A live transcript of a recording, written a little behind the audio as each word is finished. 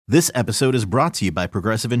This episode is brought to you by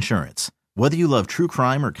Progressive Insurance. Whether you love true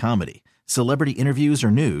crime or comedy, celebrity interviews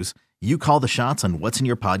or news, you call the shots on what's in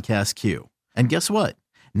your podcast queue. And guess what?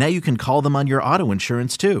 Now you can call them on your auto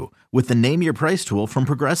insurance too with the Name Your Price tool from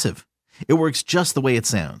Progressive. It works just the way it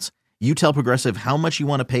sounds. You tell Progressive how much you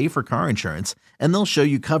want to pay for car insurance, and they'll show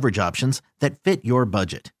you coverage options that fit your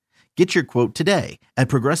budget. Get your quote today at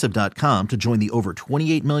Progressive.com to join the over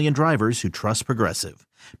 28 million drivers who trust Progressive.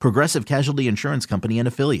 Progressive Casualty Insurance Company and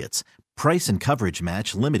Affiliates. Price and coverage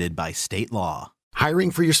match limited by state law. Hiring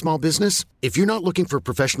for your small business? If you're not looking for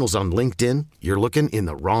professionals on LinkedIn, you're looking in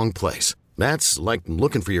the wrong place. That's like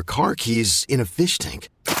looking for your car keys in a fish tank.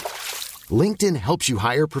 LinkedIn helps you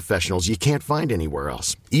hire professionals you can't find anywhere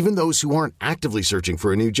else, even those who aren't actively searching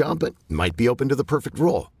for a new job but might be open to the perfect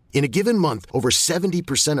role. In a given month, over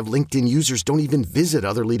 70% of LinkedIn users don't even visit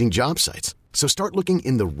other leading job sites. So start looking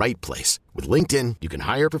in the right place. With LinkedIn, you can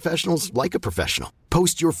hire professionals like a professional.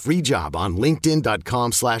 Post your free job on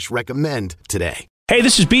linkedin.com/recommend today. Hey,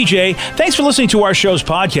 this is BJ. Thanks for listening to our show's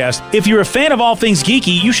podcast. If you're a fan of all things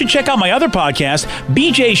geeky, you should check out my other podcast,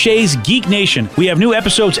 BJ Shea's Geek Nation. We have new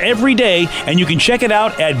episodes every day, and you can check it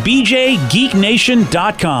out at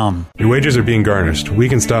bjgeeknation.com. Your wages are being garnished. We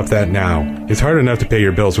can stop that now. It's hard enough to pay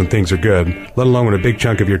your bills when things are good, let alone when a big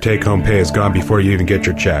chunk of your take-home pay is gone before you even get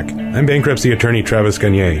your check. I'm bankruptcy attorney Travis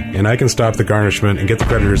Gagne, and I can stop the garnishment and get the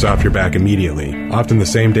creditors off your back immediately, often the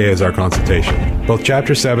same day as our consultation. Both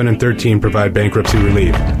Chapter 7 and 13 provide bankruptcy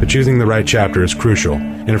relief, but choosing the right chapter is crucial.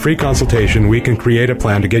 In a free consultation, we can create a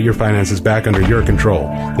plan to get your finances back under your control.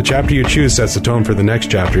 The chapter you choose sets the tone for the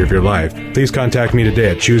next chapter of your life. Please contact me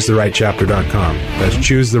today at choosetherightchapter.com. That's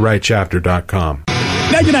choosetherightchapter.com.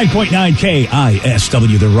 99.9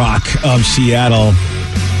 KISW, The Rock of Seattle.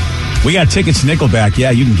 We got tickets to Nickelback.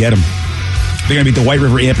 Yeah, you can get them. They're going to be at the White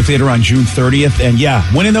River Amphitheater on June 30th. And yeah,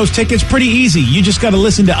 winning those tickets, pretty easy. You just got to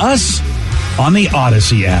listen to us on the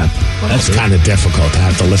Odyssey app. That's kind of difficult to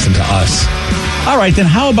have to listen to us. All right, then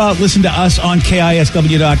how about listen to us on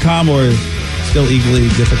KISW.com, or still equally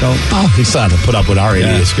difficult? Oh, he's trying to put up with our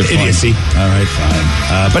idiocy. All right,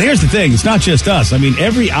 fine. But here's the thing. It's not just us. I mean,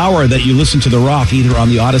 every hour that you listen to The Rock, either on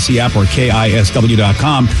the Odyssey app or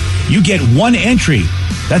KISW.com, you get one entry.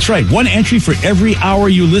 That's right, one entry for every hour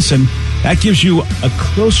you listen. That gives you a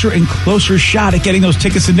closer and closer shot at getting those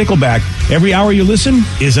tickets to Nickelback. Every hour you listen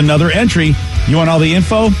is another entry. You want all the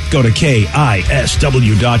info? Go to KISW.com.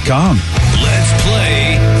 Let's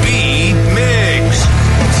play B-Mix.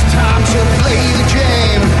 It's time to play the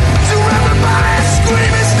game. So everybody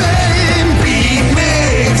scream his name.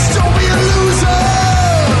 B-Mix, don't be a loser.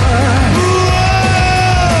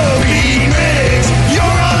 Whoa, B-Mix, you're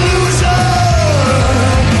a loser.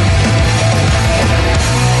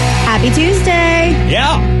 Happy Tuesday.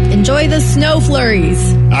 Yeah. Enjoy the snow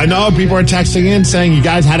flurries. I know people are texting in saying you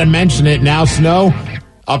guys had to mention it. Now snow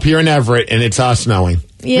up here in Everett, and it's snowing.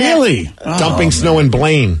 Yeah. Really? Dumping snow in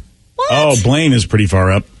Blaine. What? Oh, Blaine is pretty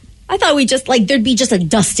far up. I thought we just, there'd be just a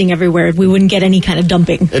dusting everywhere. We wouldn't get any kind of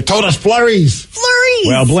dumping. It told us flurries. Flurries!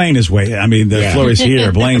 Well, Blaine is way, I mean, the flurries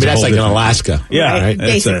here. Blaine's that's a whole like in different- Alaska. Yeah, Right,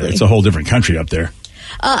 basically. it's a whole different country up there.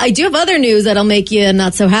 I do have other news that'll make you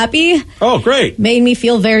not so happy. Oh, great. Made me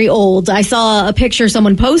feel very old. I saw a picture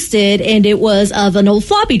someone posted, and it was of an old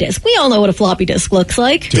floppy disk. We all know what a floppy disk looks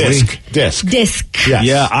like. Disc. Disc. Yes.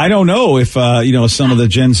 Yeah, I don't know if, some of the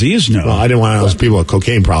Gen Zs know. Well, I didn't want those people with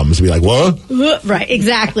cocaine problems to be like, what? Right,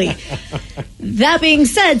 exactly. That being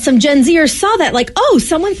said, some Gen Zers saw that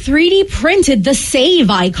someone 3D printed the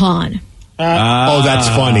save icon. Oh, that's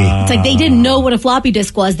funny. It's like they didn't know what a floppy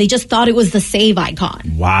disk was. They just thought it was the save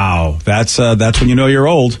icon. Wow. That's when you know you're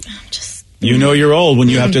old. You know you're old when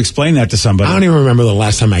you have to explain that to somebody. I don't even remember the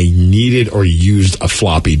last time I needed or used a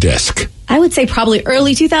floppy disk. I would say probably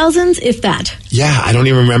early 2000s, if that. Yeah, I don't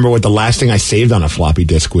even remember what the last thing I saved on a floppy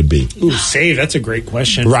disk would be. Ooh, save, that's a great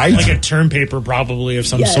question. Right? Like a term paper probably of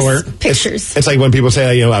some sort. Pictures. It's like when people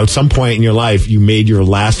say, at some point in your life, you made your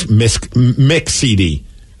last mix CD.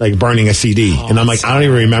 Like burning a CD. And I'm like, I don't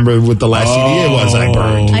even remember what the last CD it was that I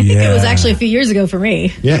burned. I think it was actually a few years ago for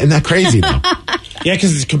me. Yeah, isn't that crazy though? Yeah,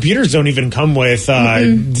 because computers don't even come with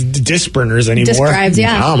disc burners anymore. Disk drives,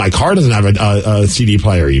 yeah. Oh, my car doesn't have a CD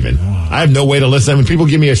player even. I have no way to listen. When people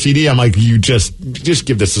give me a CD, I'm like, you just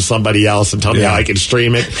give this to somebody else and tell me how I can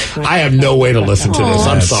stream it. I have no way to listen to this.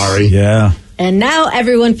 I'm sorry. Yeah. And now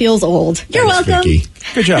everyone feels old. You're Thanks, welcome. Vicky.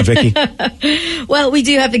 Good job, Vicky. Well, we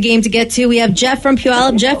do have the game to get to. We have Jeff from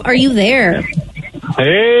Puyallup. Jeff, are you there?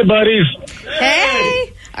 Hey, buddies.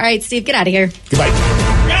 Hey. All right, Steve, get out of here. Goodbye.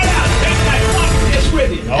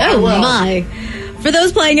 Oh, my. For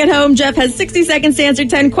those playing at home, Jeff has 60 seconds to answer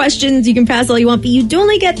 10 questions. You can pass all you want, but you do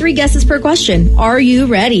only get 3 guesses per question. Are you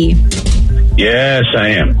ready? Yes, I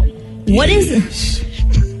am. What is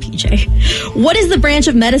the branch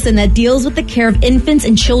of medicine that deals with the care of infants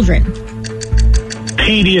and children?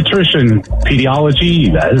 Pediatrician.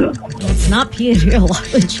 Pediology. It's not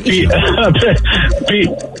pediology.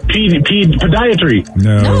 Podiatry.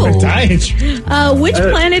 No. Podiatry. Which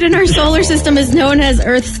planet in our solar system is known as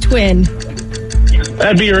Earth's twin?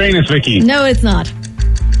 That'd be Uranus, Vicky. No, it's not.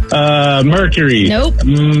 Mercury. Nope.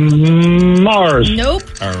 Mars. Nope.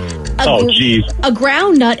 Oh, jeez. A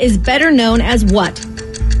groundnut is better known as what?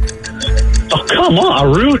 Oh, come on. A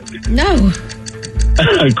root? No.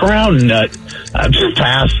 A ground nut. Just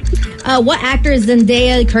pass. What actor is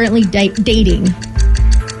Zendaya currently dating?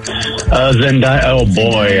 Zendaya. Oh,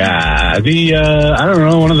 boy. I don't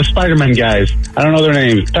know, one of the Spider-Man guys. I don't know their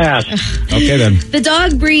names. Pass. Okay, then. The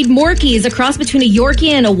dog breed Morkie is a cross between a Yorkie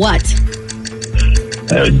and a what?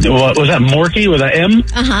 What was that, Morkie with an M?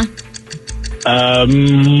 Uh-huh.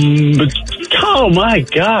 Oh, my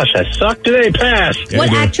gosh. I suck today. Pass. What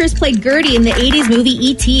actress played Gertie in the 80s movie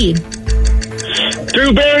E.T.?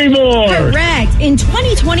 Drew Barrymore. Correct. In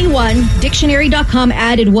 2021, Dictionary.com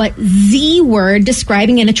added what Z word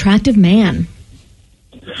describing an attractive man?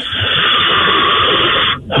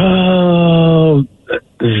 Oh,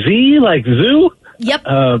 Z like zoo? Yep.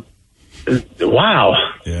 Wow.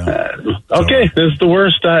 Yeah. Okay, this is the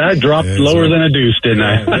worst. I dropped lower than a deuce, didn't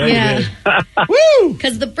I? Yeah. Woo!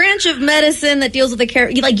 Because the branch of medicine that deals with the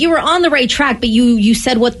care, like you were on the right track, but you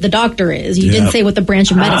said what the doctor is. You didn't say what the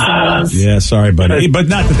branch of medicine was. Yeah, sorry, buddy. But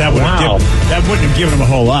not that would that wouldn't have given him a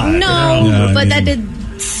whole lot. No, but that did.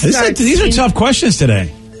 These are tough questions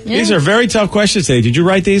today. Yeah. These are very tough questions today. Did you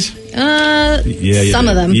write these? Some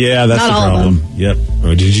of them. Yeah, that's Not the all problem. of them. Yep.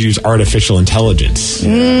 Or did you use artificial intelligence?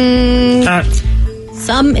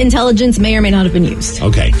 Some intelligence may or may not have been used.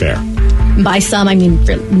 Okay, fair. By some, I mean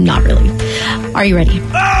not really. Are you ready?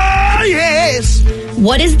 Ah, yes.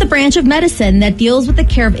 What is the branch of medicine that deals with the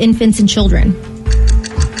care of infants and children?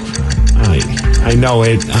 I know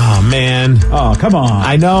it. Oh, man. Oh, come on.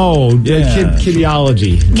 I know.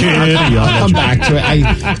 Kidiology. I'll come back to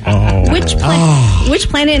it. Which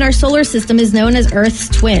planet in our solar system is known as Earth's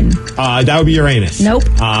twin? That would be Uranus. Nope.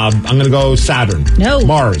 I'm going to go Saturn. No.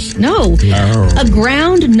 Mars. No. A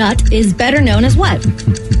ground nut is better known as what?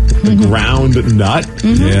 Ground nut?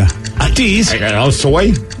 Mm-hmm. Yeah. Tease.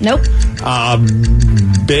 Soy? Nope.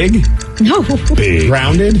 Big? No. Big.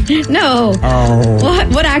 Grounded? No. Oh.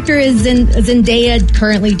 What actor is Zendaya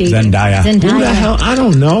currently dating? Zendaya. Who the hell? I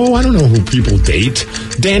don't know. I don't know who people date.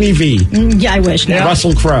 Danny V. Yeah, I wish. No.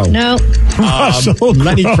 Russell Crowe. No.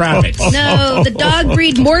 Lenny Kravitz. No. The dog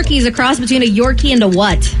breed Morkie is a cross between a Yorkie and a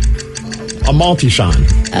what? A Malteshan.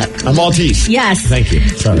 A Maltese. Yes. Thank you.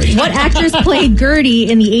 Sorry. What actress played Gertie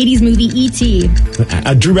in the 80s movie E.T.?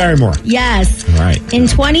 Drew Barrymore. Yes. All right. In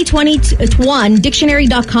 2021,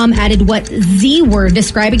 Dictionary.com added what Z word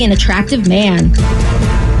describing an attractive man?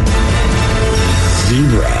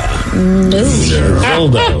 Zebra. No.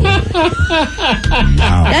 Dildo.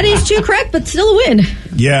 That is too correct, but still a win.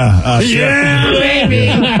 Yeah. baby.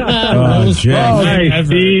 Nice,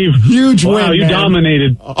 Steve. Huge win. Wow, you man.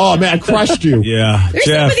 dominated. Oh, man, I crushed you. Yeah. There's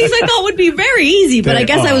some of these I thought would be very easy, but I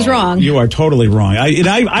guess I was wrong. You are totally wrong.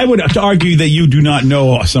 I would argue that you do not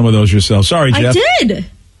know some of those yourself. Sorry, Jeff. I did.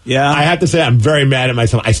 Yeah. I have to say, I'm very mad at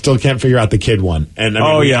myself. I still can't figure out the kid one. And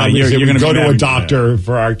I mean, you're going to go to a doctor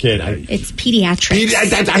for our kid. It's pediatrics.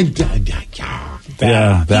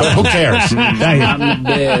 Yeah. Who cares? I'm the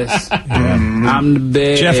best. I'm the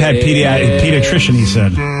best. Jeff had pediatrician, he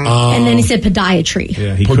said. And then he said podiatry.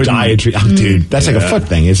 Yeah, he Podiatry. Oh, dude, that's like a foot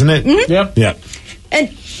thing, isn't it? Mm-hmm. Yep. Yep. And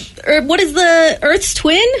what is the Earth's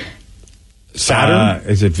twin? Saturn?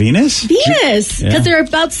 Is it Venus? Venus. Because they're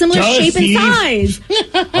about similar shape and size.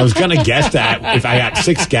 I was going to guess that. If I got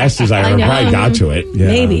 6 guesses, I would have probably got to it. Yeah.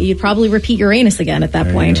 Maybe. You'd probably repeat Uranus again at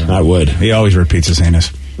that point. I would. He always repeats his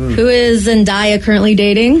anus. Who is Zendaya currently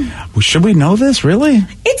dating? Well, should we know this, really?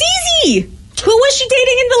 It's easy. Who was she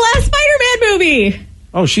dating in the last Spider-Man movie?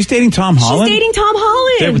 Oh, she's dating Tom Holland? She's dating Tom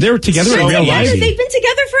Holland. They were together in real life? They've been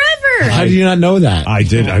together forever. How did you not know that? I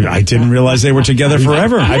did. I didn't realize they were together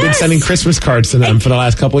forever. I've been sending Christmas cards to them for the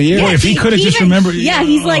last couple of years. Boy, if he could have just remembered. Yeah,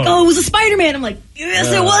 he's like, oh, it was a Spider-Man. I'm like,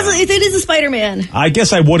 yes, it was. It is a Spider-Man. I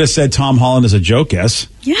guess I would have said Tom Holland as a joke guess.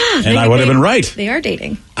 Yeah. And I would have been right. They are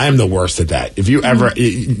dating. I am the worst at that. If you ever,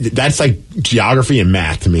 that's like geography and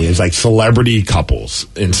math to me. Is like celebrity couples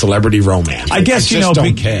and celebrity romance. I guess, I just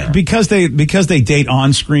don't care. because they date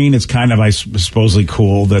on screen. It's kind of supposedly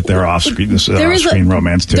cool that they're off screen. This off screen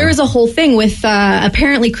romance too. there was a whole thing with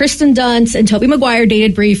apparently Kristen Dunst and Tobey Maguire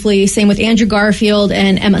dated briefly. Same with Andrew Garfield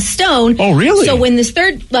and Emma Stone. Oh, really? So when this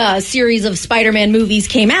third series of Spider-Man movies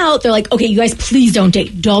came out, they're like, okay, you guys, please don't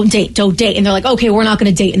date. Don't date. Don't date. And they're like, okay, we're not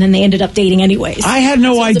going to date. And then they ended up dating anyways. I had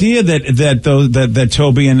no idea that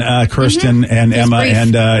Toby and Kirsten and Emma brief.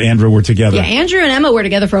 and Andrew were together. Yeah, Andrew and Emma were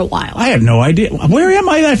together for a while. I had no idea. Where am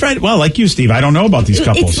I? Well, like you, Steve, I don't know about these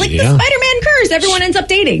couples. It's like the Spider-Man curse. Everyone ends up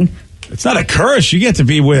dating. It's not a curse. You get to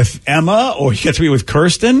be with Emma or you get to be with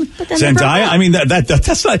Kirsten, Zendaya. I mean,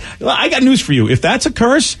 that's not. I got news for you. If that's a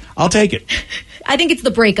curse, I'll take it. I think it's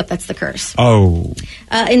the breakup that's the curse. Oh.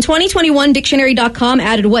 In 2021, Dictionary.com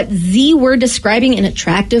added what Z word describing an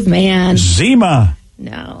attractive man. Zima.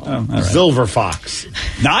 No. Oh, all right. Silver fox.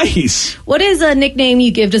 Nice. What is a nickname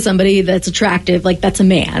you give to somebody that's attractive, like that's a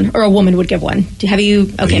man, or a woman would give one? Have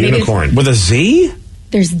you? Okay, maybe unicorn. With a Z?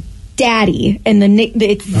 There's Daddy, and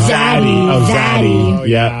it's Zaddy. Oh, Zaddy. Zaddy.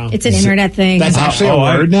 Yeah. It's an internet thing. That's actually a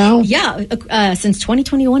word now? Yeah, since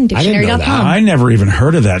 2021, Dictionary.com. I never even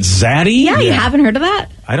heard of that. Zaddy? Yeah, you haven't heard of that?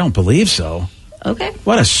 I don't believe so. Okay.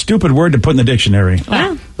 What a stupid word to put in the dictionary.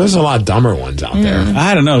 Wow. There's a lot of dumber ones out there.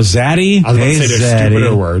 I don't know. Zaddy? I was about to say there's Zaddy.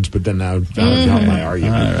 stupider words, but then that would help my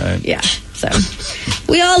argument. All right. Yeah. So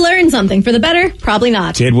we all learned something. For the better? Probably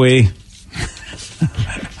not. Did we?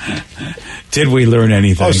 Did we learn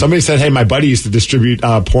anything? Oh, somebody said, hey, my buddy used to distribute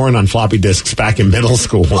porn on floppy disks back in middle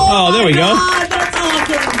school. Oh, there we go. That's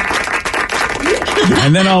awesome.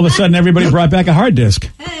 And then all of a sudden, everybody brought back a hard disk.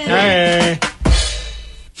 Hey.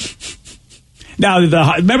 Now,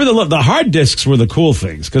 remember the hard disks were the cool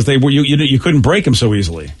things because they were you couldn't break them so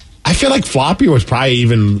easily. I feel like floppy was probably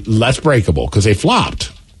even less breakable because they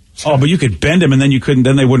flopped. Oh, but you could bend them and then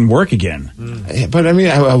then they wouldn't work again. But I mean,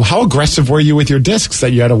 how aggressive were you with your discs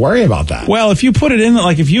that you had to worry about that? Well, if you put it in,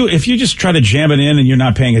 like if you just try to jam it in and you're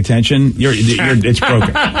not paying attention, it's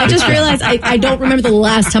broken. I just realized I don't remember the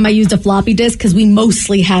last time I used a floppy disk because we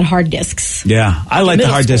mostly had hard disks. Yeah, I like the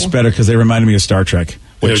hard disks better because they reminded me of Star Trek.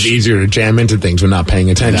 It was easier to jam into things when not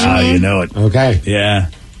paying attention. Ah, you know it. Okay.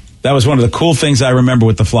 Yeah. That was one of the cool things I remember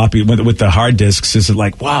with the floppy, with the hard disks, is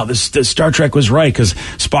like, wow, this Star Trek was right, because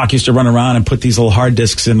Spock used to run around and put these little hard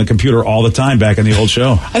disks in the computer all the time back in the old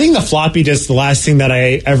show. I think the floppy disk, the last thing that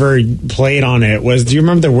I ever played on it was, do you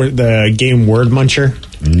remember the game Word Muncher?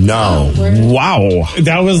 No. Wow.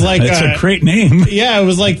 That was like That's a great name. Yeah, it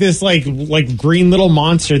was like this like green little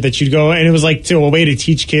monster that you'd go, and it was like a way to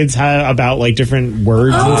teach kids about like different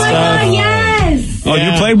words and stuff. God, yes. Oh,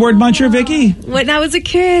 you played Word Muncher, Vicky? When I was a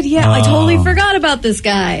kid, yeah. I totally forgot about this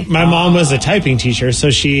guy. My mom was a typing teacher,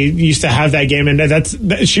 so she used to have that game, and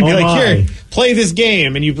she'd be like, "Here, play this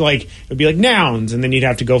game," and it'd be like nouns, and then you'd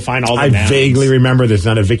have to go find all the nouns. I vaguely remember this.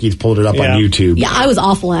 None of Vicky's pulled it up on YouTube. Yeah, I was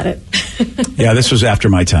awful at it. Yeah, this was after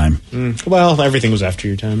my time. Well, everything was after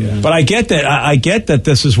your time. Yeah. But I get that. I get that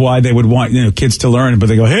this is why they would want kids to learn. But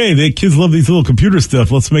they go, hey, the kids love these little computer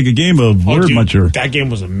stuff. Let's make a game of Word Muncher. That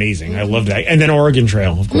game was amazing. I loved that. And then Oregon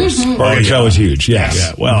Trail, of course. Oregon Trail was huge. Yes.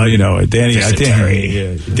 Yeah. Well,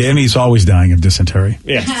 Danny's always dying of dysentery.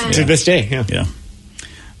 Yeah. To this day. Yeah. Yeah.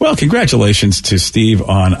 Well, congratulations to Steve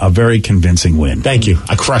on a very convincing win. Thank you.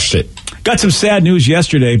 I crushed it. Got some sad news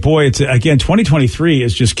yesterday. Boy, it's again 2023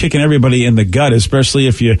 is just kicking everybody in the gut, especially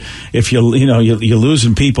if you're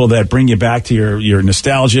losing people that bring you back to your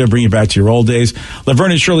nostalgia, bring you back to your old days.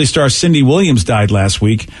 Laverne and Shirley star Cindy Williams died last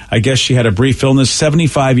week. I guess she had a brief illness,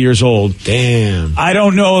 75 years old. Damn. I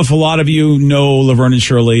don't know if a lot of you know Laverne and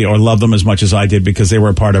Shirley or love them as much as I did because they were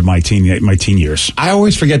a part of my teen years. I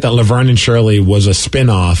always forget that Laverne and Shirley was a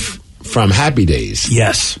spin-off from Happy Days.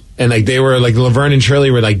 Yes. And they were Laverne and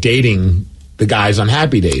Shirley were dating the guys on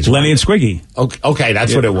Happy Days. Lenny and Squiggy. Okay,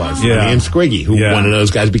 that's what it was. Yeah. Lenny and Squiggy, who one of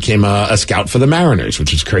those guys became a scout for the Mariners,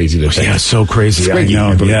 which is crazy to think. Yeah, so crazy. Squiggy,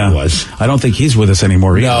 I know. It was. I don't think he's with us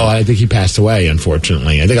anymore either. No, I think he passed away,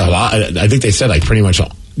 unfortunately. I think they said pretty much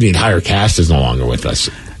the entire cast is no longer with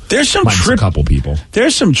us. There's some a couple people.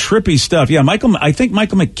 There's some trippy stuff. Yeah, I think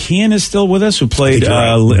Michael McKean is still with us, who played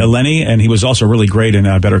Lenny, and he was also really great in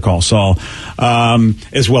Better Call Saul,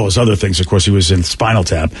 as well as other things. Of course, he was in Spinal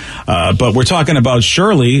Tap. But we're talking about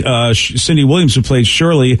Shirley, Cindy Williams, who played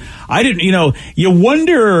Shirley. You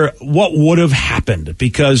wonder what would have happened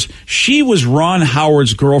because she was Ron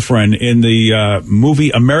Howard's girlfriend in the movie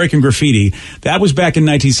American Graffiti. That was back in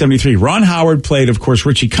 1973. Ron Howard played, of course,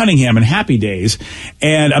 Richie Cunningham in Happy Days,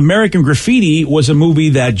 and American Graffiti was a movie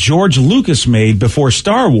that George Lucas made before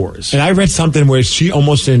Star Wars. And I read something where she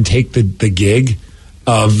almost didn't take the gig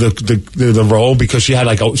of the role because she had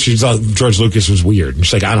she thought George Lucas was weird. And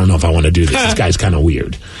she's like, I don't know if I want to do this. This guy's kind of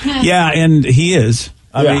weird. Yeah, and he is.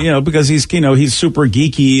 I mean, because he's super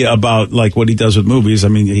geeky about like what he does with movies. I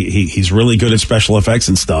mean, he's really good at special effects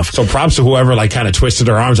and stuff. So props to whoever like kind of twisted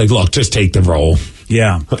her arms. Like, look, just take the role.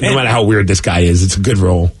 Yeah, no matter how weird this guy is, it's a good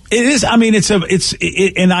role. It is. I mean,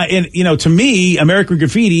 to me, American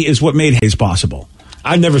Graffiti is what made Haze possible.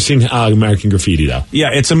 I've never seen American Graffiti though. Yeah,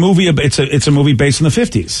 it's a movie. It's a movie based in the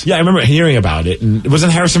 50s. Yeah, I remember hearing about it. And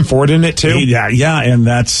wasn't Harrison Ford in it too? Yeah, and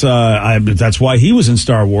that's why he was in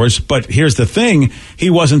Star Wars. But here's the thing: he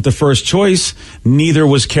wasn't the first choice. Neither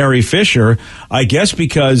was Carrie Fisher. I guess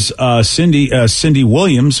because Cindy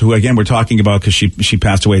Williams, who again we're talking about because she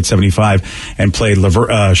passed away at 75 and played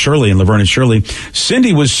Shirley in Laverne and Shirley.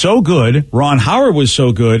 Cindy was so good. Ron Howard was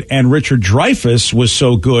so good, and Richard Dreyfuss was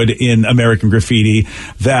so good in American Graffiti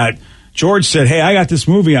that George said, "Hey, I got this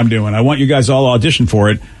movie I'm doing. I want you guys all to audition for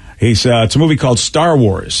it." It's a movie called Star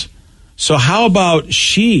Wars. So how about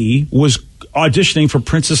she was auditioning for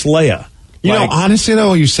Princess Leia? You know, honestly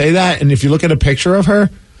though, you say that, and if you look at a picture of her,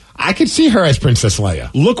 I could see her as Princess Leia.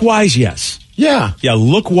 Look-wise, yes. Yeah. Yeah,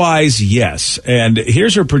 look-wise, yes. And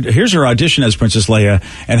here's her audition as Princess Leia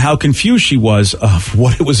and how confused she was of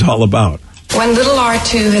what it was all about. When little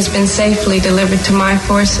R2 has been safely delivered to my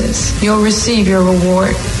forces, you'll receive your reward.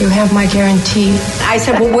 You have my guarantee. I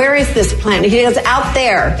said, well, where is this planet? He goes, out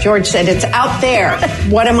there. George said, it's out there.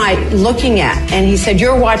 What am I looking at? And he said,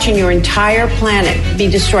 you're watching your entire planet be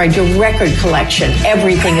destroyed, your record collection.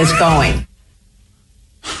 Everything is going.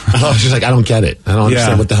 Oh, she's like, I don't get it. I don't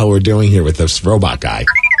understand what the hell we're doing here with this robot guy.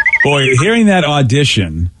 Boy, hearing that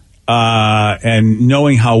audition... and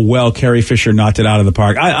knowing how well Carrie Fisher knocked it out of the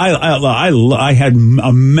park, I had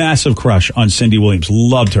a massive crush on Cindy Williams.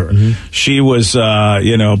 Loved her. Mm-hmm. She was,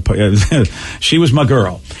 she was my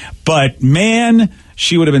girl. But man,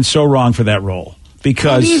 she would have been so wrong for that role.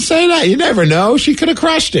 Because how do you say that? You never know. She could have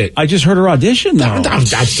crushed it. I just heard her audition, though.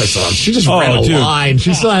 She just read a line.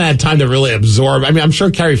 She still hadn't had time to really absorb. I mean, I'm sure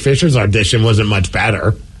Carrie Fisher's audition wasn't much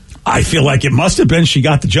better. I feel like it must have been she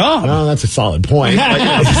got the job. Well, that's a solid point.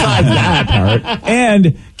 But, besides that part.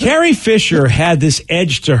 And Carrie Fisher had this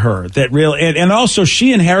edge to her that and also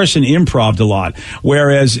she and Harrison improv'd a lot.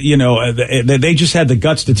 Whereas, they just had the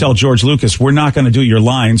guts to tell George Lucas, we're not going to do your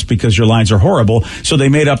lines because your lines are horrible. So they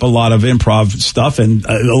made up a lot of improv stuff. And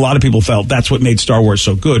a lot of people felt that's what made Star Wars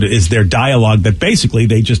so good is their dialogue that basically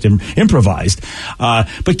they just improvised.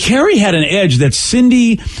 But Carrie had an edge that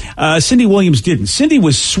Cindy Williams didn't. Cindy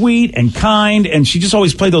was sweet and kind, and she just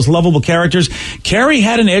always played those lovable characters. Carrie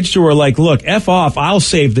had an edge to her, like, look, F off, I'll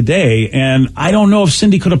save the day. And I don't know if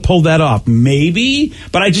Cindy could have pulled that off. Maybe,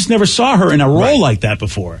 but I just never saw her in a role like that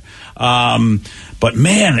before. But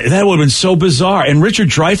man, that would have been so bizarre. And Richard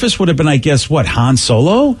Dreyfuss would have been, I guess, what, Han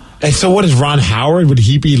Solo? And so what is Ron Howard? Would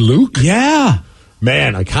he be Luke? Yeah.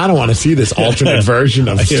 Man, I kind of want to see this alternate version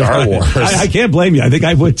of Star Wars. I can't blame you. I think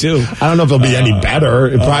I would too. I don't know if it'll be any better.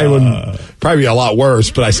 It probably be a lot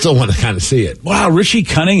worse, but I still want to kind of see it. Wow, Richie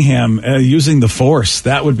Cunningham using the Force.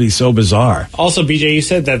 That would be so bizarre. Also, BJ, you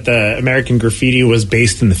said that the American Graffiti was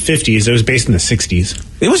based in the 50s. It was based in the 60s.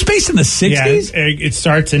 It was based in the 60s? Yeah, it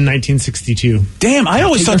starts in 1962. Damn, I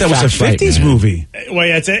always thought that was a 50s movie. Well,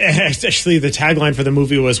 yeah, it's actually the tagline for the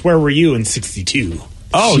movie was, "Where were you in 62?"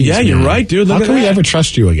 Oh, jeez, yeah, you're right, dude. How can we ever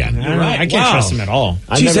trust you again? You're right. I can't trust him at all.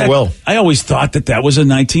 I never will. I always thought that was a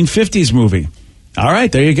 1950s movie. All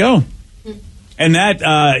right, there you go. And that,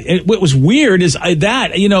 what was weird is I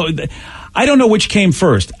don't know which came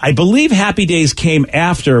first. I believe Happy Days came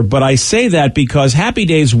after, but I say that because Happy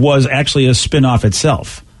Days was actually a spin-off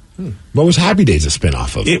itself. What was Happy Days a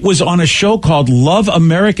spin-off of? It was on a show called Love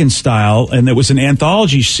American Style, and it was an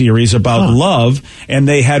anthology series about love, and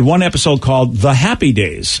they had one episode called The Happy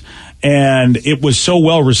Days. And it was so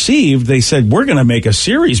well received, they said, we're going to make a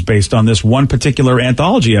series based on this one particular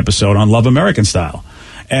anthology episode on Love American Style.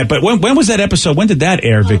 But when was that episode? When did that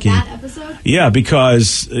air, Vicky? That episode? Yeah,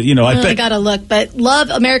 because, I gotta look. But Love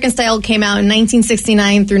American Style came out in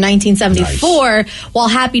 1969 through 1974, while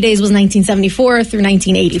Happy Days was 1974 through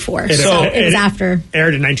 1984. So it was after.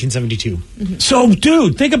 Aired in 1972. Mm-hmm. So,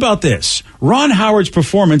 dude, think about this. Ron Howard's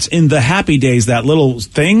performance in The Happy Days, that little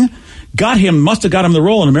thing, must have got him the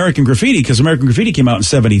role in American Graffiti, because American Graffiti came out in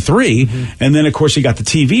 73, and then, of course, he got the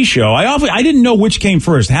TV show. I didn't know which came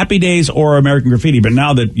first, Happy Days or American Graffiti, but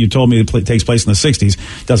now that you told me it takes place in the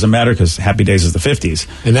 60s, doesn't matter, because Happy Days is the 50s.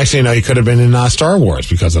 And next thing you know, he could have been in Star Wars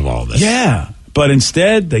because of all this. Yeah, but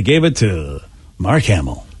instead, they gave it to Mark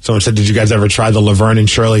Hamill. Someone said, did you guys ever try the Laverne and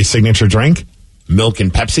Shirley signature drink? Milk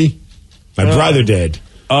and Pepsi? My brother did.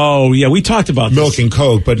 Oh, yeah, we talked about Milk and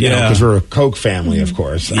Coke, but, you know, Yeah. because we're a Coke family, of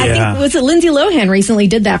course. I think, was it Lindsay Lohan recently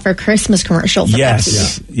did that for a Christmas commercial for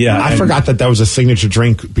Pepsi. Yeah. I forgot that was a signature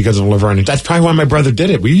drink because of Laverne. That's probably why my brother did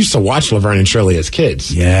it. We used to watch Laverne and Shirley as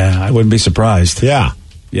kids. Yeah, I wouldn't be surprised. Yeah.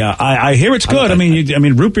 Yeah, I hear it's good. I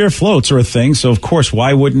mean, root beer floats are a thing, so of course,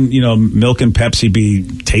 why wouldn't, you know, milk and Pepsi be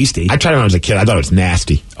tasty? I tried it when I was a kid. I thought it was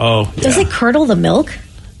nasty. Oh, Does it curdle the milk?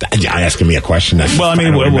 You're asking me a question. Well, I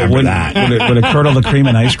mean, would it curdle the cream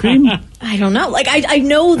and ice cream? I don't know. Like, I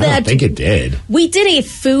know that. I don't think it did. We did a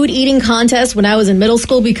food eating contest when I was in middle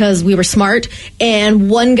school because we were smart, and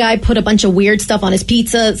one guy put a bunch of weird stuff on his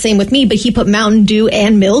pizza, same with me, but he put Mountain Dew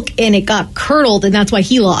and milk, and it got curdled, and that's why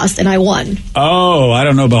he lost, and I won. Oh, I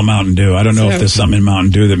don't know about Mountain Dew. I don't know if there's something in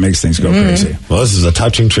Mountain Dew that makes things go crazy. Well, this is a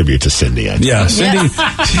touching tribute to Cindy. Yeah,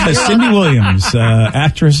 Cindy Williams,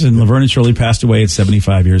 actress in Laverne and Shirley, passed away at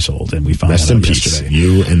 75 years old, and we found Rest that in out peace. yesterday.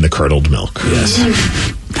 You and the curdled milk. Yes.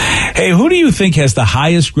 Hey, who do you think has the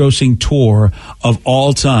highest grossing tour of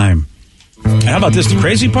all time? And how about this? The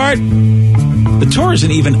crazy part? The tour isn't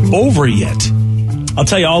even over yet. I'll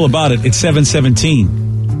tell you all about it. It's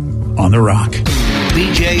 7:17 on The Rock.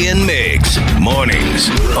 BJ and Migs, mornings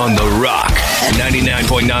on The Rock,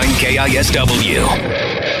 99.9 KISW.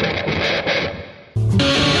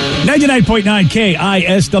 99.9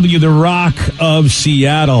 KISW, The Rock of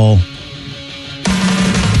Seattle.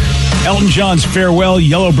 Elton John's Farewell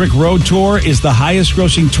Yellow Brick Road Tour is the highest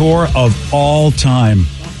grossing tour of all time.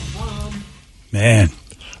 Man.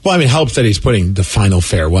 Well, I mean, it helps that he's putting the final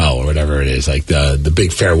farewell or whatever it is, like the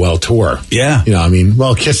big farewell tour. Yeah. You know, I mean,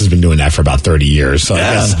 well, Kiss has been doing that for about 30 years, so I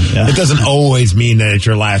guess it doesn't always mean that it's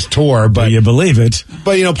your last tour, but you believe it.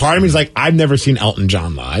 But, you know, part of me is like, I've never seen Elton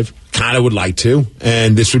John live. Kind of would like to,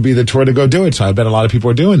 and this would be the tour to go do it, so I bet a lot of people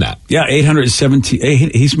are doing that. Yeah, he's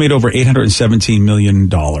made over $817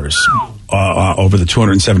 million over the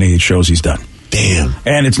 278 shows he's done. Damn.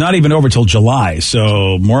 And it's not even over till July,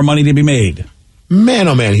 so more money to be made. Man,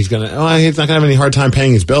 oh man, he's not gonna have any hard time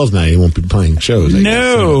paying his bills now. He won't be playing shows.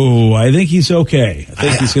 I think he's okay. I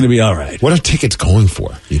think he's going to be all right. What are tickets going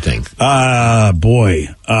for, you think? Boy,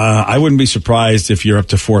 I wouldn't be surprised if you're up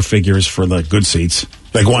to four figures for the good seats.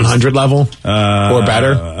 Like 100 level or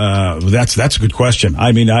better? That's a good question.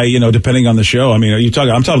 I mean, depending on the show. I mean,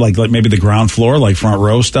 I'm talking like maybe the ground floor, like front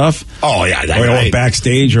row stuff. Oh yeah, or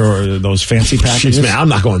backstage or those fancy packages. Jeez, man, I'm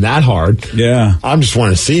not going that hard. Yeah, I'm just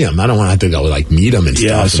want to see him. I don't want to have to go like meet him and stuff.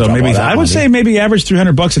 Yeah, so maybe I would say maybe average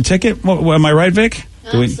 $300 a ticket. Am I right, Vic?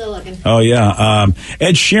 I'm still looking. Oh yeah,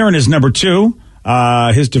 Ed Sheeran is number 2.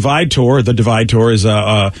 His Divide Tour, is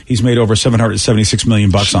he's made over $776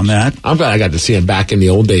 million on that. I'm glad I got to see him back in the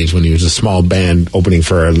old days when he was a small band opening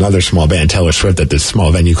for another small band, Taylor Swift, at this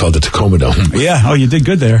small venue called the Tacoma Dome. Yeah, oh, you did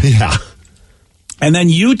good there. Yeah. And then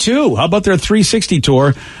U2, how about their 360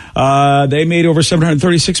 tour? They made over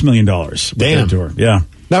 $736 million. With Damn. Their tour. Yeah.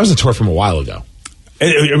 That was a tour from a while ago.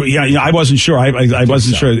 Yeah, I wasn't sure. I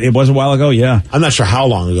wasn't sure. It was a while ago, yeah. I'm not sure how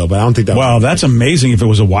long ago, but I don't think that Well, that's amazing if it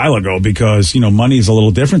was a while ago because, money is a little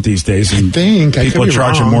different these days. And people are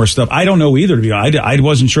charging more stuff. I don't know either, to be honest. I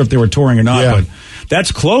wasn't sure if they were touring or not, but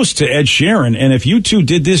that's close to Ed Sheeran. And if U2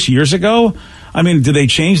 did this years ago, I mean, did they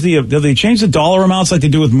change the dollar amounts like they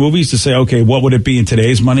do with movies to say, okay, what would it be in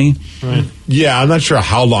today's money? Right. Yeah, I'm not sure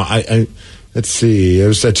how long. Let's see. It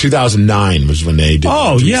was 2009 was when they did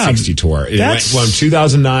the 360 tour. It went from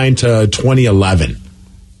 2009 to 2011.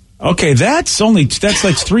 Okay, that's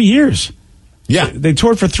like 3 years. Yeah, they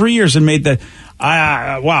toured for 3 years and made that.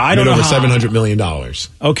 I don't know over how. $700 million.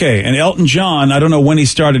 Okay, and Elton John, I don't know when he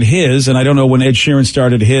started his, and I don't know when Ed Sheeran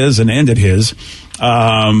started his and ended his.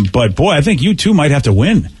 But boy, I think U2 might have to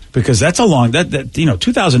win because that's a long.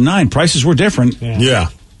 2009 prices were different. Yeah.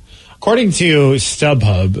 According to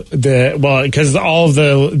StubHub, because all of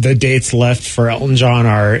the dates left for Elton John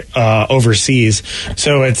are overseas,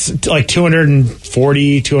 so it's like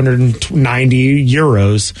 240, 290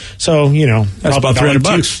 euros. So that's about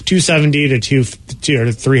 $300, 270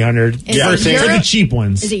 to 300 for the cheap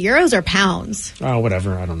ones. Is it euros or pounds? Oh,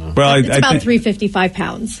 whatever. I don't know. Well, it's about 355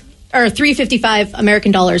 pounds or 355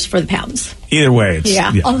 American dollars for the pounds. Either way, it's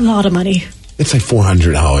a lot of money. It's like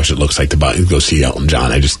 $400. It looks like to go see Elton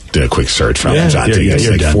John. I just did a quick search for Elton John tickets.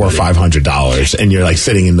 It's like $400 or $500, and you're like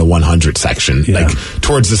sitting in the 100 section, like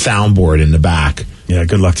towards the soundboard in the back. Yeah,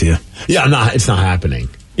 good luck to you. Yeah, it's not happening.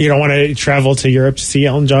 You don't want to travel to Europe to see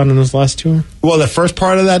Elton John on his last tour? Well, the first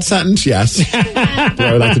part of that sentence, yes. Do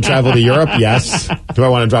I like to travel to Europe? Yes. Do I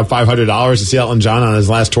want to drop $500 to see Elton John on his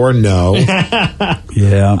last tour? No.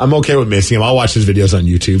 Yeah. I'm okay with missing him. I'll watch his videos on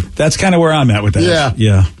YouTube. That's kind of where I'm at with that. Yeah.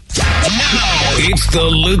 Yeah. It's the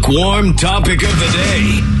lukewarm topic of the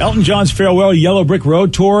day. Elton John's Farewell Yellow Brick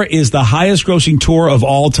Road Tour is the highest grossing tour of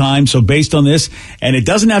all time. So based on this, and it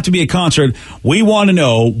doesn't have to be a concert, we want to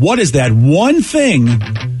know, what is that one thing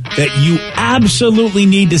that you absolutely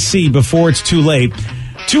need to see before it's too late?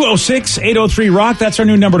 206-803-ROCK. That's our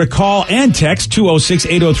new number to call and text,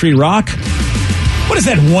 206-803-ROCK. What is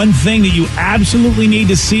that one thing that you absolutely need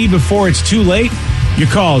to see before it's too late? Your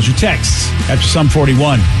calls, your texts, after some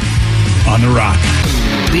 41 on The Rock.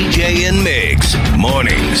 BJ and Migs,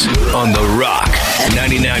 mornings on The Rock,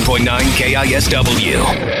 99.9 KISW.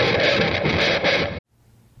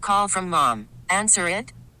 Call from mom. Answer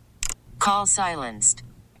it. Call silenced.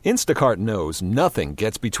 Instacart knows nothing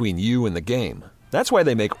gets between you and the game. That's why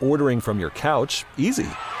they make ordering from your couch easy.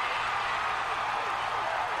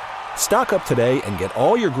 Stock up today and get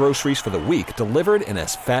all your groceries for the week delivered in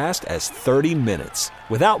as fast as 30 minutes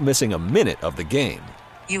without missing a minute of the game.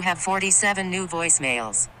 You have 47 new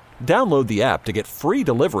voicemails. Download the app to get free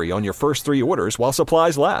delivery on your first 3 orders while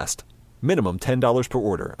supplies last. Minimum $10 per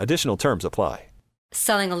order. Additional terms apply.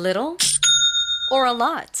 Selling a little or a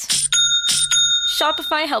lot?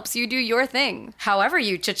 Shopify helps you do your thing, however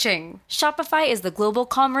you cha-ching. Shopify is the global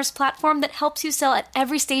commerce platform that helps you sell at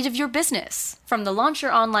every stage of your business. From the launch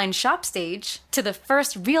your online shop stage, to the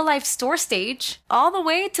first real-life store stage, all the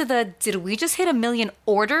way to the did we just hit 1 million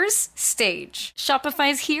orders stage.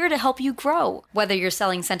 Shopify is here to help you grow. Whether you're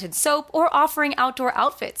selling scented soap or offering outdoor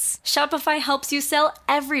outfits, Shopify helps you sell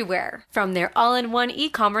everywhere. From their all-in-one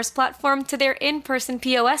e-commerce platform to their in-person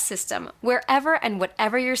POS system, wherever and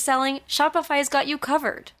whatever you're selling, Shopify's got you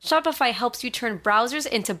covered. Shopify helps you turn browsers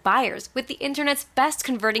into buyers with the internet's best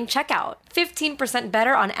converting checkout. 15%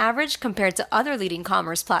 better on average compared to other leading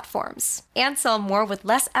commerce platforms. And sell more with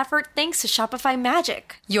less effort thanks to Shopify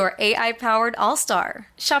Magic, your AI-powered all-star.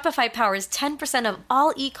 Shopify powers 10% of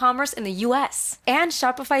all e-commerce in the U.S. And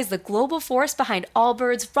Shopify is the global force behind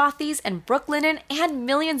Allbirds, Rothy's, and Brooklinen, and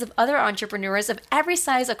millions of other entrepreneurs of every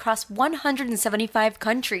size across 175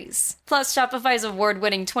 countries. Plus, Shopify's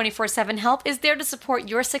award-winning 24/7 help is there to support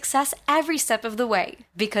your success every step of the way.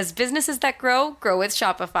 Because businesses that grow, grow with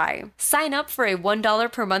Shopify. Sign up for a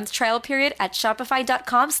 $1 per month trial period at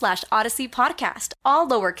shopify.com/Odyssey Podcast, all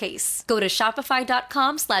lowercase. Go to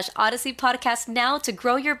shopify.com/Odyssey Podcast now to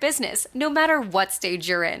grow your business, no matter what stage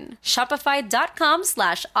you're in.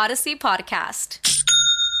 Shopify.com/Odyssey Podcast.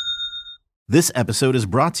 This episode is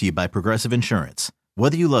brought to you by Progressive Insurance.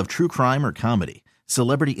 Whether you love true crime or comedy,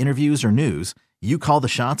 celebrity interviews or news, you call the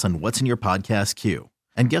shots on what's in your podcast queue.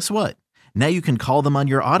 And guess what? Now you can call them on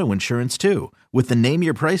your auto insurance too with the Name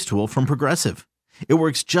Your Price tool from Progressive. It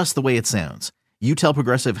works just the way it sounds. You tell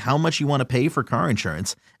Progressive how much you want to pay for car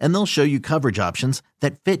insurance, and they'll show you coverage options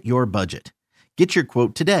that fit your budget. Get your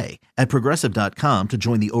quote today at Progressive.com to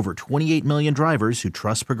join the over 28 million drivers who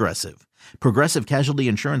trust Progressive. Progressive Casualty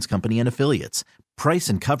Insurance Company and Affiliates. Price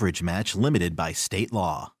and coverage match limited by state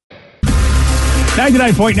law.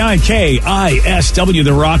 99.9 KISW,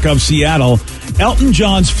 The Rock of Seattle. Elton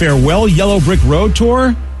John's Farewell Yellow Brick Road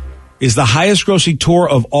Tour is the highest grossing tour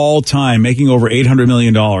of all time, making over $800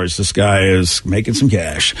 million. This guy is making some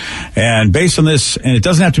cash. And based on this, and it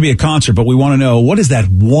doesn't have to be a concert, but we want to know, what is that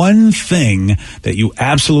one thing that you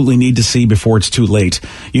absolutely need to see before it's too late?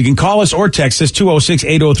 You can call us or text us,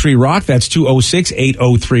 206-803-ROCK. That's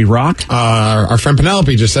 206-803-ROCK. Our friend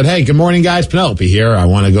Penelope just said, hey, good morning, guys. Penelope here. I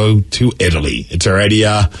want to go to Italy. It's already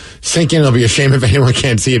sinking. It'll be a shame if anyone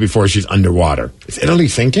can't see it before she's underwater. Is Italy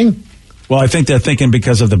sinking? Well, I think they're thinking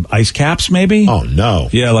because of the ice caps, maybe. Oh, no.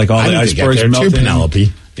 Yeah, like all the icebergs melting. Too,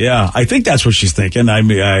 Penelope. Yeah, I think that's what she's thinking. I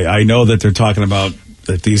mean, I know that they're talking about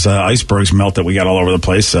that these icebergs melt that we got all over the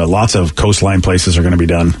place. Lots of coastline places are going to be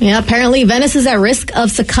done. Yeah, apparently Venice is at risk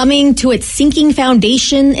of succumbing to its sinking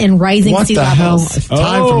foundation and rising sea levels. What the hell? It's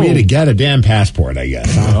time for me to get a damn passport, I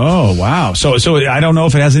guess. Huh? Oh, wow. So I don't know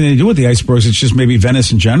if it has anything to do with the icebergs. It's just maybe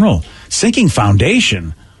Venice in general. Sinking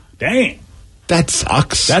foundation. Dang. That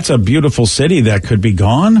sucks. That's a beautiful city that could be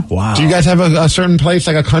gone. Wow. Do you guys have a certain place,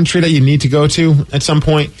 like a country that you need to go to at some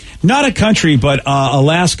point? Not a country, but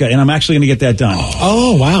Alaska, and I'm actually going to get that done.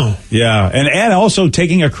 Oh, wow. Yeah, and also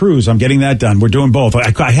taking a cruise. I'm getting that done. We're doing both.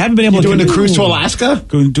 I haven't been able to... Doing a cruise to Alaska?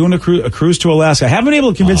 Doing a cruise to Alaska. I haven't been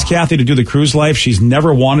able to convince Kathy to do the cruise life. She's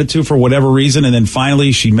never wanted to for whatever reason, and then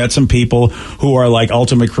finally she met some people who are like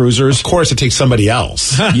ultimate cruisers. Of course, it takes somebody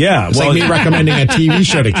else. Yeah. It's like me recommending a TV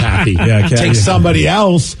show to Kathy. Yeah, Kathy. Take somebody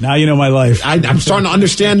else. Now you know my life. I'm starting to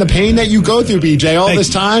understand the pain that you go through, BJ, all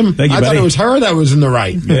this time. Thank you, I thought it was her that was in the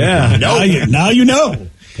right. Yeah. No. Now you know.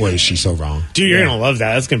 Boy, is she so wrong. Dude, you're going to love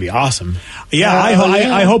that. That's going to be awesome. Yeah,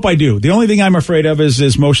 I hope I do. The only thing I'm afraid of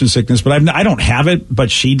is motion sickness, but I don't have it, but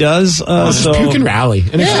she does. So puke and rally.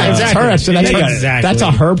 And exactly. That's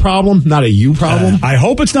a her problem, not a you problem. I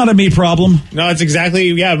hope it's not a me problem. No, it's exactly.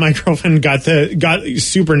 Yeah, my girlfriend got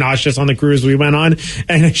super nauseous on the cruise we went on,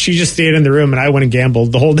 and she just stayed in the room, and I went and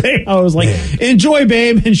gambled the whole day. I was like, "Enjoy,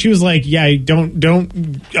 babe," and she was like, "Yeah,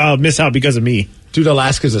 don't miss out because of me." Dude,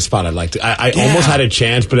 Alaska's a spot I'd like to. I almost had a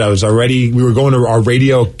chance, but we were going to our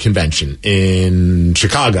radio convention in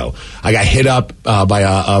Chicago. I got hit up by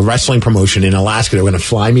a wrestling promotion in Alaska. They were going to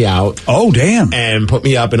fly me out. Oh, damn. And put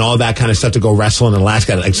me up and all that kind of stuff to go wrestle in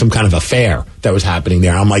Alaska, like some kind of a fair that was happening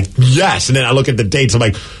there. I'm like, yes. And then I look at the dates. I'm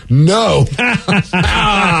like, no.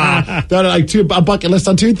 That like a bucket list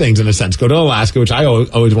on two things in a sense. Go to Alaska, which I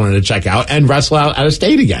always wanted to check out, and wrestle out of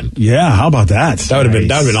state again. Yeah, how about that? That would have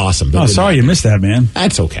been awesome. Oh, sorry you missed that, man.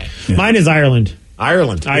 That's okay. Yeah. Mine is Ireland.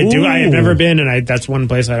 Ireland. I do. I have never been, and that's one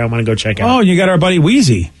place I want to go check out. Oh, you got our buddy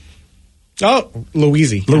Wheezy. Oh,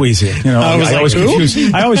 Louise. You know, I always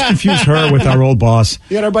confuse her with our old boss.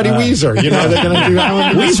 You got our buddy Weezer. You know, they're going to do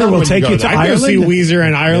Ireland. Weezer will take you to Ireland. I go see Weezer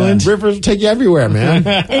in Ireland. Yeah. Rivers will take you everywhere, man.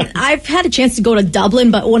 And I've had a chance to go to Dublin,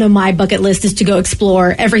 but one of my bucket lists is to go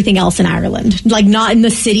explore everything else in Ireland. Like, not in the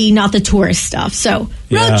city, not the tourist stuff. So,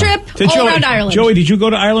 road trip all around Ireland. Joey, did you go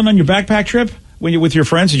to Ireland on your backpack trip when you with your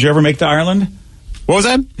friends? Did you ever make to Ireland? What was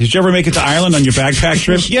that? Did you ever make it to Ireland on your backpack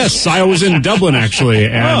trip? Yes, I was in Dublin, actually,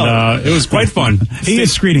 and it was quite fun. He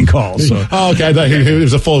is screening calls. So. Oh, okay. I thought it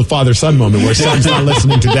was a full father-son moment where son's not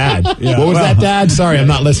listening to dad. Yeah, what was that, Dad? Sorry, I'm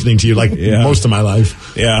not listening to you most of my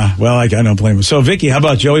life. Yeah, well, I don't blame him. So, Vicky, how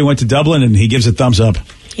about Joey went to Dublin and he gives a thumbs up?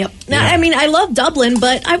 Yep. Now, I mean, I love Dublin,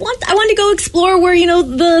 but I want to go explore where,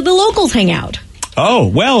 the locals hang out. Oh,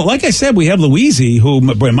 well, like I said, we have Louise who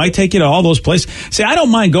might take you to all those places. See, I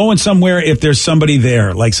don't mind going somewhere if there's somebody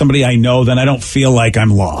there, like somebody I know, then I don't feel like I'm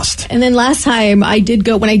lost. And then last time when I did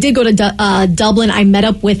go to Dublin, I met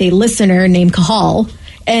up with a listener named Cahal,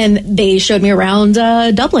 and they showed me around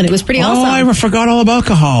Dublin. It was pretty awesome. Oh, I forgot all about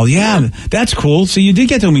Cahal. Yeah, that's cool. So you did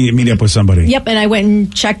get to meet up with somebody. Yep, and I went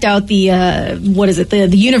and checked out the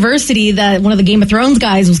the university that one of the Game of Thrones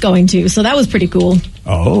guys was going to. So that was pretty cool.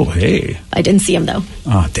 Oh, hey. I didn't see him, though.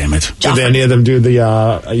 Oh, damn it. Did any of them do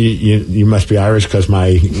the, you must be Irish because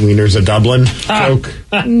my wiener's a Dublin joke?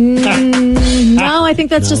 No, I think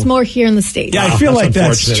that's just more here in the States. Yeah, I feel like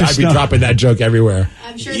that's just... I'd be dropping that joke everywhere.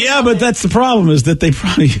 I'm sure. Yeah, but that's the problem is that they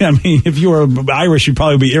probably, if you were Irish, you'd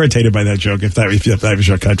probably be irritated by that joke if that was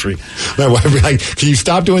your country. My wife would be like, can you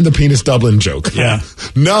stop doing the penis Dublin joke? Yeah.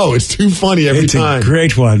 No, it's too funny every time. It's a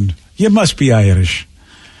great one. You must be Irish.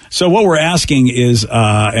 So what we're asking is,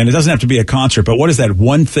 and it doesn't have to be a concert, but what is that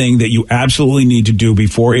one thing that you absolutely need to do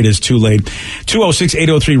before it is too late?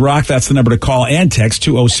 206-803-ROCK, that's the number to call and text,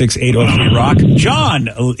 206-803-ROCK. John,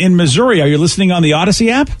 in Missouri, are you listening on the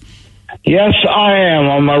Odyssey app? Yes, I am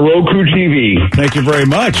on my Roku TV. Thank you very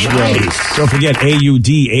much. Nice. Don't forget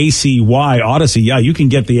AUDACY, Odyssey. Yeah, you can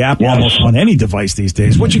get the app almost on any device these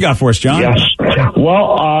days. What you got for us, John? Yes.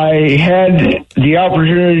 Well, I had the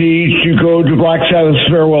opportunity to go to Black Sabbath's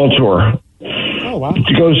farewell tour. Oh, wow.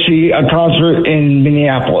 To go see a concert in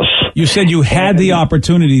Minneapolis. You said you had the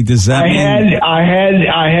opportunity. Does that mean? I had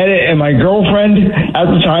it, and my girlfriend at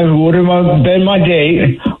the time, who would have been my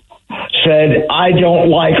date, said, I don't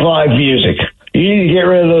like live music. You need to get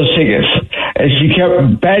rid of those tickets. And she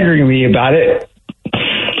kept badgering me about it.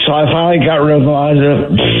 So I finally got rid of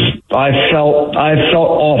them. I felt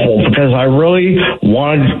awful because I really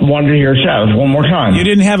wanted to hear Sabbath one more time. You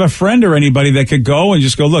didn't have a friend or anybody that could go and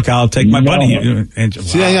just go, look, I'll take my buddy. And,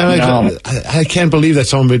 See, I can't believe that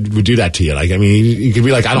someone would do that to you. Like, I mean, you could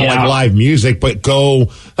be like, I don't like live music, but go.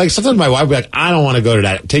 Like, sometimes my wife would be like, I don't want to go to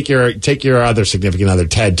that. Take your other significant other,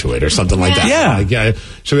 Ted, to it or something like that. Yeah. Like,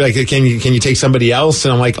 she'll be like, can you take somebody else?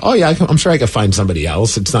 And I'm like, oh yeah, I'm sure I could find somebody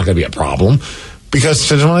else. It's not going to be a problem. Because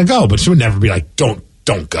she doesn't want to go, but she would never be like, don't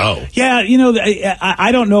go. Yeah,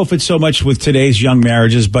 I don't know if it's so much with today's young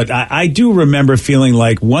marriages, but I do remember feeling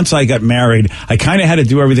like once I got married, I kind of had to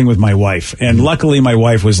do everything with my wife. And luckily my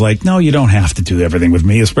wife was like, no, you don't have to do everything with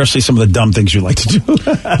me, especially some of the dumb things you like to do.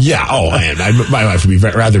 Yeah, man, my wife would be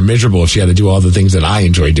rather miserable if she had to do all the things that I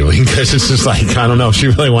enjoy doing, because it's just like, I don't know, if she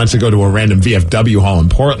really wants to go to a random VFW hall in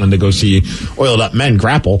Portland to go see Oiled Up Men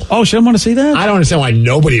grapple. Oh, she doesn't want to see that? I don't understand why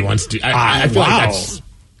nobody wants to. I feel like that's...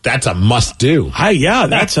 that's a must do.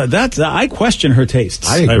 I question her tastes.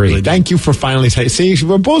 I agree. really do. Thank you for finally saying. See,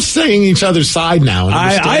 we're both saying each other's side now. And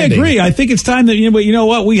I understanding. agree. I think it's time that you know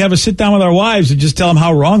what, we have a sit down with our wives and just tell them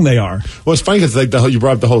how wrong they are. Well, it's funny because you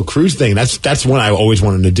brought up the whole cruise thing. That's one I always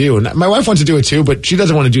wanted to do, and my wife wants to do it too, but she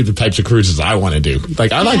doesn't want to do the types of cruises I want to do.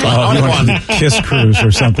 Like I want to go on Kiss cruise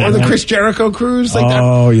or something, or the right? Chris Jericho cruise. Like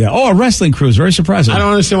a wrestling cruise. Very surprising. I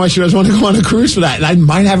don't understand why she doesn't want to go on a cruise for that. And I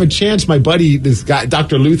might have a chance. My buddy, this guy,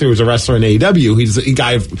 Dr. Luther, who's a wrestler in AEW. He's a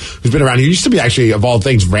guy who's been around. He used to be actually, of all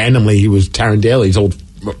things, randomly, he was Taryn Daly's old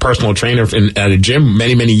personal trainer at a gym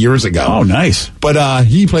many, many years ago. Oh, nice. But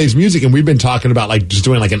he plays music, and we've been talking about like just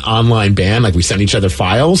doing like an online band. Like we send each other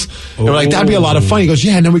files. And we're like, that'd be a lot of fun. He goes,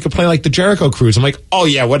 yeah, and then we could play like the Jericho cruise. I'm like, oh,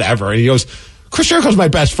 yeah, whatever. And he goes, Chris Jericho's my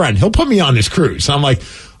best friend. He'll put me on this cruise. And I'm like,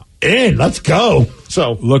 let's go.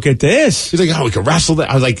 So look at this. He's like, we could wrestle that.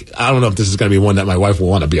 I was like, I don't know if this is going to be one that my wife will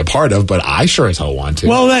want to be a part of, but I sure as hell want to.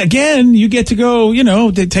 Well, again, you get to go,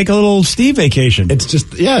 to take a little Steve vacation. It's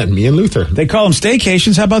just, me and Luther. They call them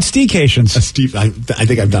staycations. How about Stevecations? Steve, I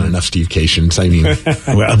think I've done enough Stevecations. I mean,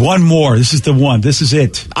 well, one more. This is the one. This is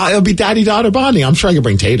it. It'll be daddy-daughter bonding. I'm sure I can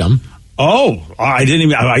bring Tatum. Oh, I didn't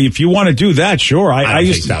even. If you want to do that, sure. I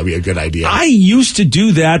think that would be a good idea. I used to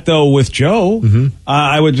do that though with Joe. Mm-hmm.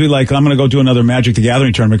 I would be like, I'm going to go do another Magic the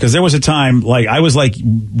Gathering tournament because there was a time like I was like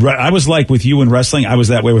with you in wrestling. I was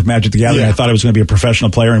that way with Magic the Gathering. Yeah. I thought I was going to be a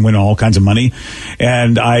professional player and win all kinds of money.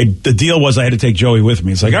 And the deal was I had to take Joey with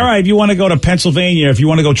me. It's like, all right, if you want to go to Pennsylvania, if you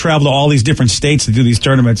want to go travel to all these different states to do these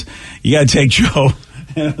tournaments, you got to take Joe.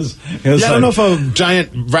 It was I don't know if a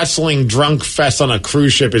giant wrestling drunk fest on a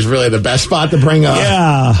cruise ship is really the best spot to bring a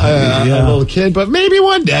little kid, but maybe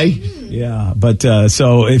one day. Yeah, but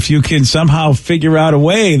so if you can somehow figure out a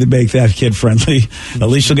way to make that kid friendly, at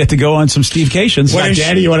least you'll get to go on some Stevecations. What,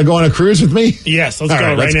 Daddy, you want to go on a cruise with me? Yes, let's All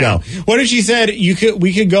go right now. go. What if she said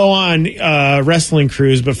we could go on wrestling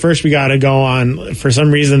cruise, but first we got to go on, for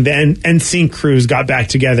some reason, the NSYNC cruise got back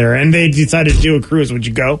together, and they decided to do a cruise. Would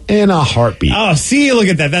you go? In a heartbeat. Oh, see, look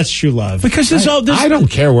at that. That's true love. Because I don't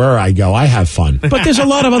care where I go. I have fun. But there's a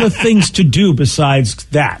lot of other things to do besides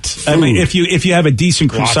that. Food. I mean, if you have a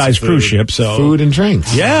decent sized cruise ship, so food and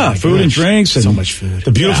drinks. Yeah, food and drinks, and so much food.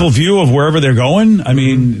 The beautiful view of wherever they're going. I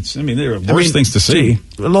mean, there are worse things to see.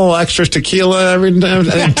 A little extra tequila every time.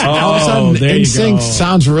 All of a sudden, there you NSYNC go.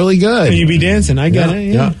 sounds really good. And you be dancing. I get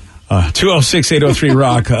it. Yeah.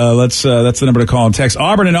 206-803-ROCK. That's the number to call and text.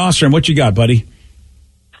 Auburn and Ostrom, what you got, buddy?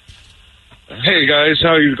 Hey guys,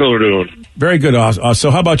 how you doing? Very good. So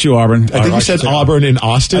how about you, Auburn? I think you said Auburn and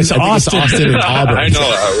Austin. I said Austin and Auburn. I know.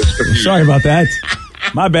 I was confused. Sorry about that.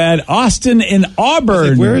 My bad. Austin and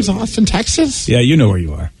Auburn. Where is Austin, Texas? Yeah, you know where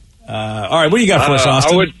you are. All right, what do you got for us,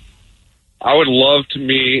 Austin? I would love to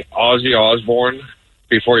meet Ozzy Osbourne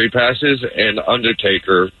before he passes and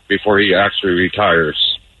Undertaker before he actually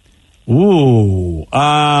retires. Ooh.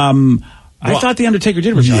 I thought the Undertaker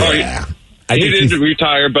did retire. Yeah. He didn't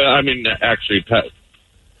retire, but I mean, actually,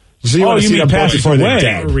 So you want to see them both before they're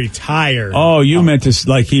dead? Retire. Oh, you meant to,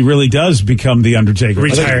 like, he really does become the Undertaker.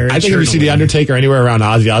 Retire. I think if you see the Undertaker anywhere around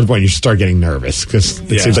Ozzy Osbourne, you should start getting nervous because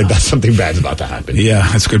it seems like that's something bad's about to happen. Yeah,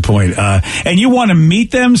 that's a good point. And you want to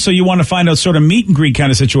meet them, so you want to find a sort of meet and greet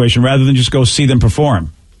kind of situation rather than just go see them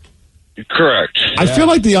perform. Correct. I feel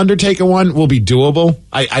like the Undertaker one will be doable.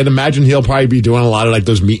 I'd imagine he'll probably be doing a lot of like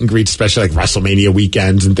those meet and greets, especially like WrestleMania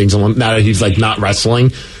weekends and things. Now that he's like not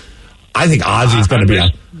wrestling, I think Ozzy's going to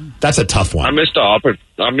be that's a tough one. I missed the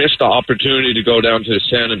opportunity to go down to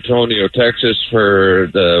San Antonio, Texas for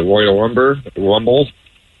the Royal Rumble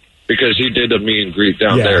because he did a meet and greet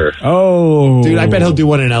down there. Oh, dude, I bet he'll do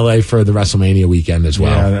one in LA for the WrestleMania weekend as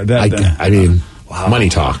well. Yeah, I mean. Wow. Money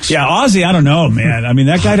talks. Yeah, Ozzy, I don't know, man. I mean,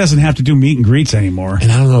 that guy doesn't have to do meet and greets anymore.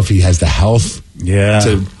 And I don't know if he has the health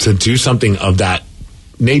to do something of that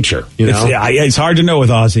nature, you know? It's hard to know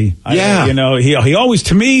with Ozzy. He always,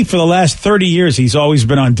 to me, for the last 30 years, he's always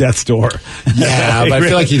been on death's door. Yeah, but I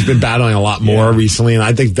feel like he's been battling a lot more recently, and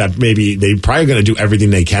I think that maybe they're probably going to do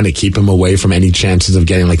everything they can to keep him away from any chances of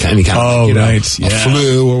getting like any kind of a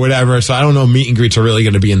flu or whatever. So I don't know, meet and greets are really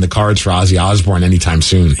going to be in the cards for Ozzy Osbourne anytime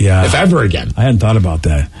soon. Yeah. If ever again. I hadn't thought about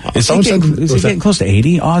that. Is he getting close to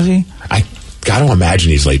 80, Ozzy? I got to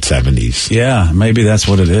imagine he's late 70s. Yeah, maybe that's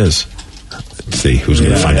what it is. Let's see who's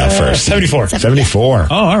going to find out first. 74. 74.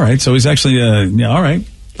 Oh, all right. So he's actually, all right.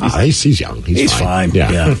 He's young. He's fine.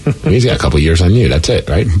 Yeah. He's got a couple years on you. That's it,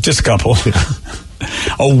 right? Just a couple.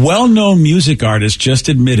 A well-known music artist just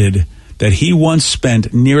admitted that he once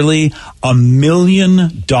spent nearly $1 million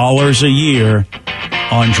a year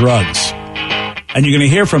on drugs. And you're going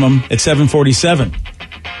to hear from him at 7:47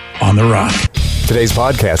 on The Rock. Today's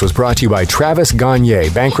podcast was brought to you by Travis Gagne,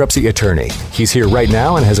 bankruptcy attorney. He's here right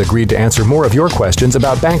now and has agreed to answer more of your questions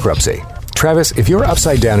about bankruptcy. Travis, if you're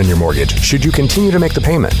upside down in your mortgage, should you continue to make the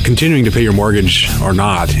payment? Continuing to pay your mortgage or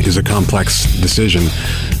not is a complex decision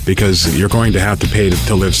because you're going to have to pay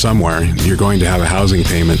to live somewhere. You're going to have a housing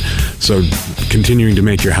payment. So continuing to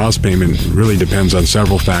make your house payment really depends on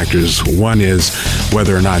several factors. One is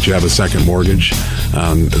whether or not you have a second mortgage.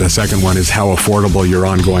 The second one is how affordable your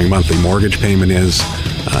ongoing monthly mortgage payment is.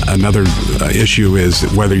 Another issue is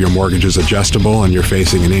whether your mortgage is adjustable and you're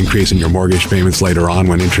facing an increase in your mortgage payments later on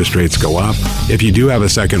when interest rates go up. If you do have a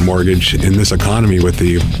second mortgage in this economy with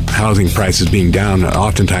the housing prices being down,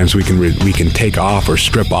 oftentimes we can take off or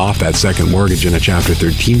strip off that second mortgage in a Chapter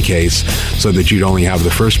 13 case so that you'd only have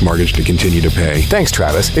the first mortgage to continue to pay. Thanks,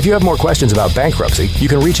 Travis. If you have more questions about bankruptcy, you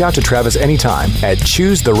can reach out to Travis anytime at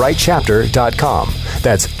ChooseTheRightChapter.com.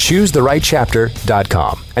 That's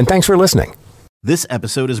ChooseTheRightChapter.com. And thanks for listening. This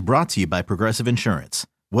episode is brought to you by Progressive Insurance.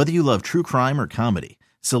 Whether you love true crime or comedy,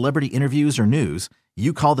 celebrity interviews or news,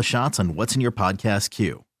 you call the shots on what's in your podcast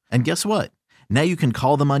queue. And guess what? Now you can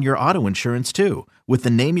call them on your auto insurance too with the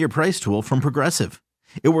Name Your Price tool from Progressive.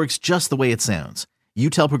 It works just the way it sounds. You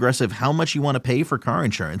tell Progressive how much you want to pay for car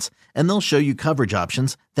insurance, and they'll show you coverage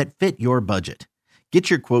options that fit your budget. Get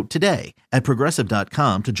your quote today at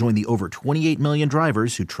Progressive.com to join the over 28 million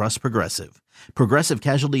drivers who trust Progressive. Progressive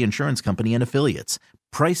Casualty Insurance Company and Affiliates.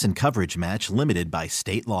 Price and coverage match limited by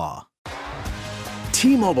state law.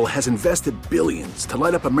 T-Mobile has invested billions to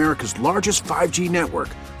light up America's largest 5G network,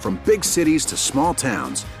 from big cities to small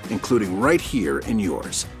towns, including right here in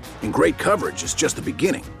yours. And great coverage is just the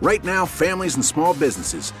beginning. Right now, families and small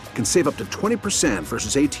businesses can save up to 20%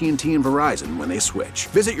 versus AT&T and Verizon when they switch.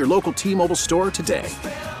 Visit your local T-Mobile store today.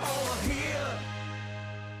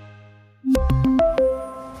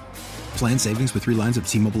 Plan savings with 3 lines of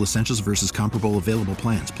T-Mobile Essentials versus comparable available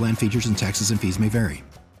plans. Plan features and taxes and fees may vary.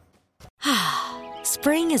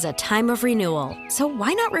 Spring is a time of renewal, so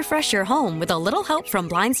why not refresh your home with a little help from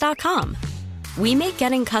Blinds.com? We make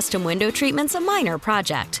getting custom window treatments a minor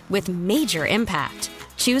project with major impact.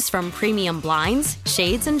 Choose from premium blinds,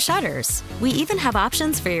 shades, and shutters. We even have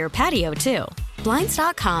options for your patio, too.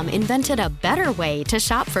 Blinds.com invented a better way to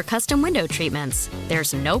shop for custom window treatments.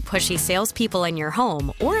 There's no pushy salespeople in your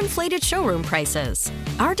home or inflated showroom prices.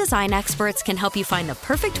 Our design experts can help you find the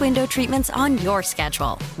perfect window treatments on your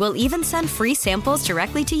schedule. We'll even send free samples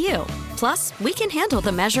directly to you. Plus, we can handle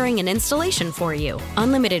the measuring and installation for you.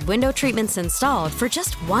 Unlimited window treatments installed for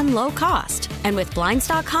just one low cost. And with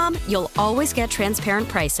Blinds.com, you'll always get transparent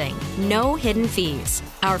pricing. No hidden fees.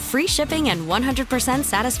 Our free shipping and 100%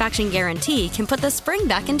 satisfaction guarantee can put the spring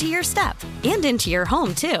back into your step and into your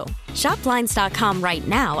home, too. Shop Blinds.com right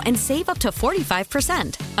now and save up to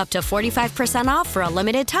 45%. Up to 45% off for a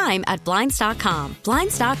limited time at Blinds.com.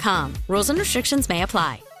 Blinds.com. Rules and restrictions may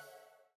apply.